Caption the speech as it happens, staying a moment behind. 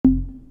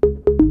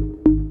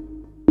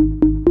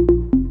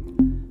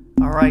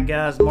Alright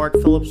guys, Mark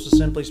Phillips with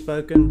Simply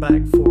Spoken,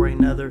 back for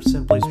another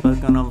Simply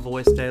Spoken on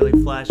Voice Daily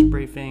Flash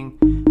Briefing,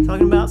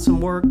 talking about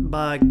some work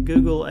by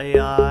Google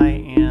AI,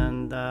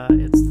 and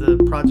it's the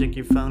Project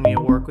Euphonia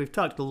work. We've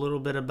talked a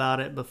little bit about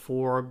it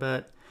before,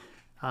 but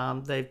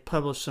they've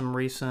published some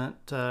recent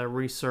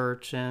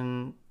research,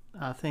 and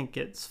I think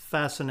it's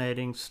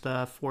fascinating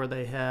stuff where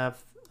they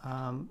have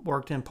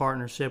worked in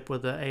partnership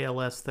with the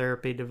ALS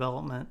Therapy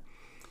Development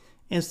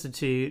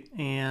Institute,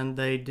 and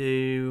they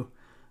do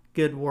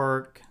good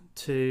work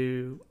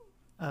to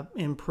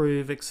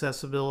improve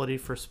accessibility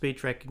for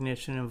speech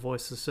recognition and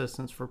voice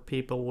assistance for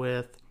people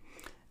with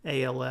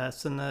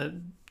ALS.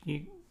 And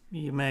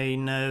you may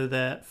know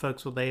that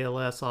folks with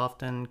ALS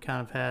often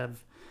kind of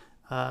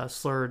have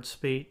slurred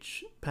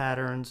speech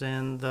patterns,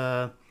 and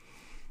the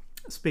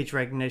speech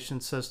recognition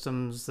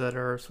systems that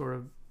are sort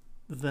of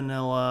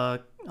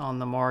vanilla on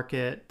the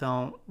market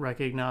don't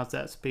recognize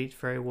that speech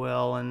very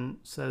well. And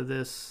so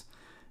this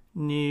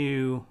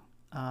new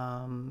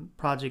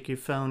Project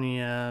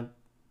Euphonia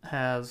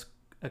has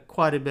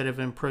quite a bit of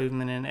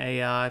improvement in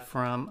AI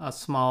from a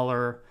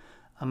smaller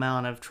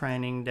amount of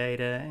training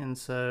data. And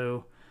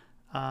so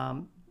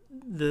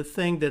the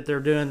thing that they're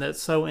doing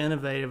that's so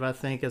innovative, I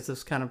think, is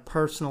this kind of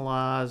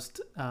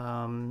personalized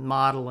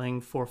modeling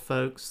for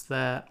folks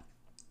that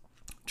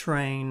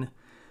train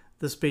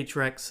the speech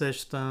rec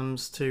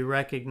systems to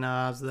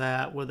recognize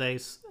that with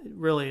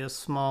really a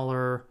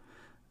smaller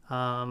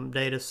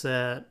data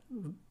set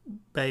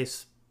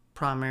based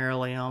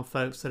primarily on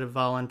folks that have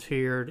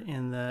volunteered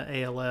in the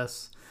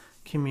ALS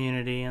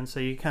community. And so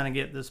you kind of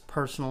get this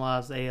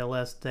personalized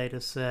ALS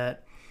data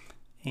set,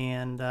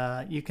 and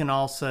you can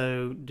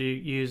also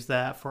use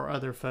that for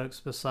other folks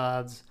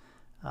besides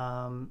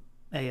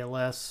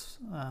ALS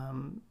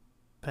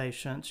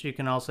patients. You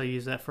can also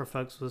use that for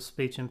folks with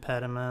speech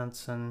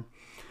impediments. And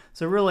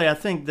so really, I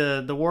think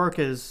the work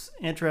is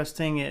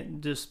interesting.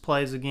 It just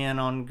plays again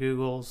on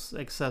Google's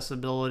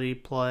accessibility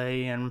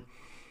play, and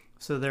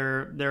so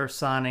they're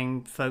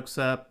signing folks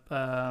up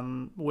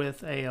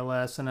with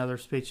ALS and other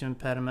speech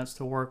impediments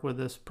to work with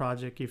this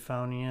Project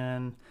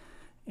Euphonia,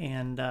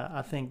 and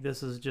I think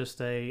this is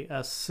just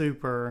a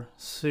super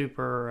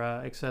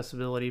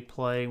accessibility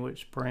play,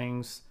 which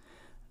brings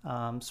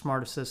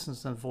smart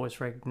assistance and voice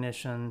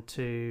recognition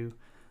to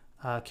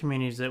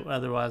communities that would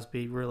otherwise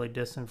be really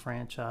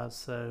disenfranchised.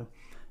 So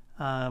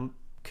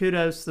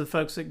kudos to the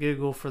folks at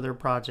Google for their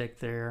project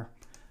there.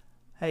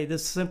 Hey,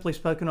 this is Simply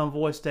Spoken on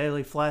Voice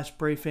Daily Flash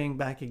Briefing.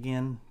 Back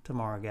again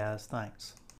tomorrow, guys. Thanks.